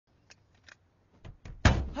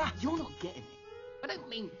You're not getting it. I don't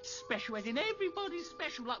mean special as in everybody's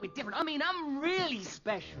special like we're different. I mean I'm really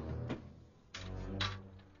special.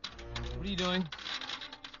 What are you doing?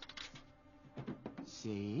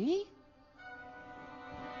 See?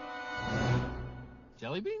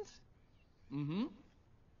 Jelly beans? Mm-hmm.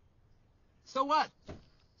 So what?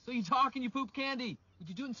 So you talk and you poop candy. Would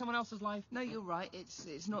you do it in someone else's life? No, you're right.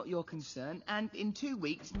 It's not your concern. And in 2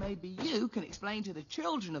 weeks, maybe you can explain to the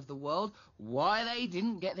children of the world why they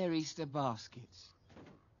didn't get their Easter baskets.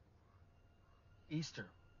 Easter.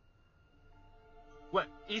 What,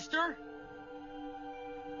 Easter?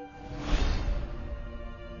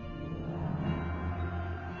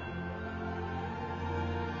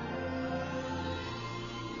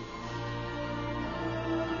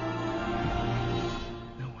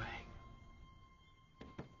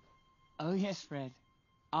 Oh, yes, Fred.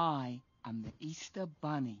 I am the Easter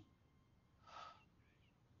Bunny.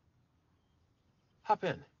 Hop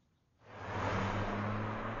in.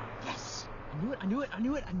 Yes! I knew it, I knew it, I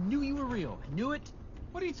knew it. I knew you were real. I knew it.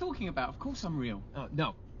 What are you talking about? Of course I'm real.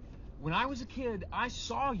 No. When I was a kid, I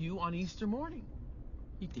saw you on Easter morning.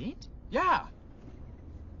 You did? Yeah.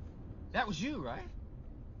 That was you, right?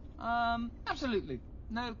 Absolutely.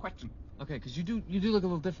 No question. Okay, because you do look a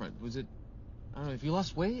little different. Was it, I don't know, if you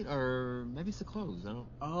lost weight, or maybe it's the clothes, I don't...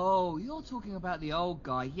 Oh, you're talking about the old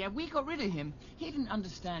guy. Yeah, we got rid of him. He didn't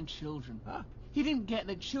understand children. Huh? He didn't get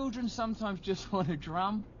that children sometimes just want to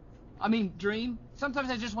dream. Sometimes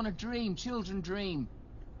they just want to dream. Children dream.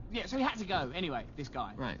 Yeah, so he had to go. Anyway, this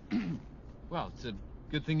guy. Right. Well, it's a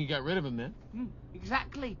good thing you got rid of him then.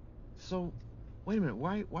 Exactly. So, wait a minute,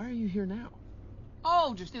 why are you here now?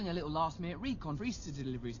 Oh, just doing a little last-minute recon for Easter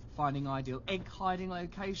deliveries, finding ideal egg hiding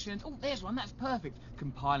locations. Oh, there's one, that's perfect.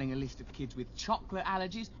 Compiling a list of kids with chocolate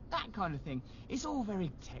allergies, that kind of thing. It's all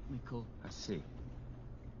very technical. I see.